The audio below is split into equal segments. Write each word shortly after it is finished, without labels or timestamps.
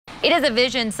It is a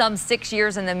vision some 6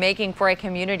 years in the making for a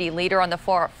community leader on the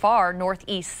far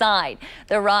northeast side.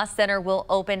 The Ross Center will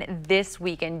open this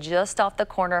weekend just off the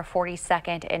corner of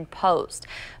 42nd and Post.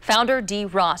 Founder Dee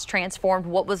Ross transformed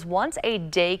what was once a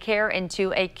daycare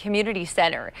into a community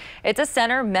center. It's a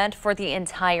center meant for the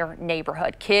entire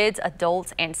neighborhood, kids,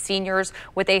 adults, and seniors,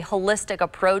 with a holistic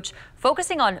approach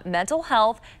focusing on mental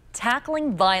health,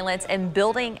 tackling violence, and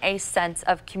building a sense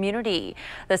of community.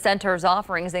 The center's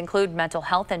offerings include mental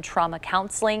health and trauma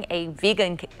counseling, a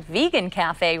vegan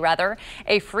cafe,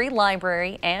 a free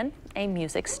library, and a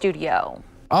music studio.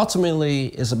 Ultimately,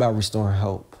 it's about restoring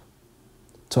hope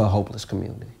to a hopeless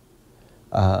community,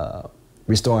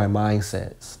 restoring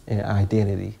mindsets and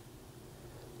identity,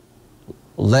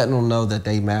 letting them know that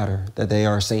they matter, that they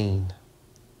are seen.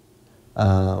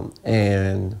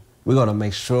 And we're going to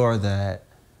make sure that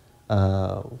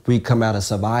we come out of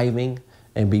surviving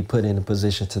and be put in a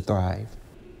position to thrive.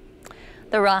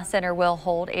 The Ross Center will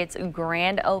hold its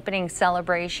grand opening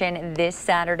celebration this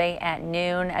Saturday at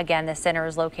noon. Again, the center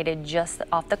is located just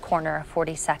off the corner of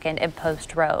 42nd and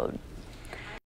Post Road.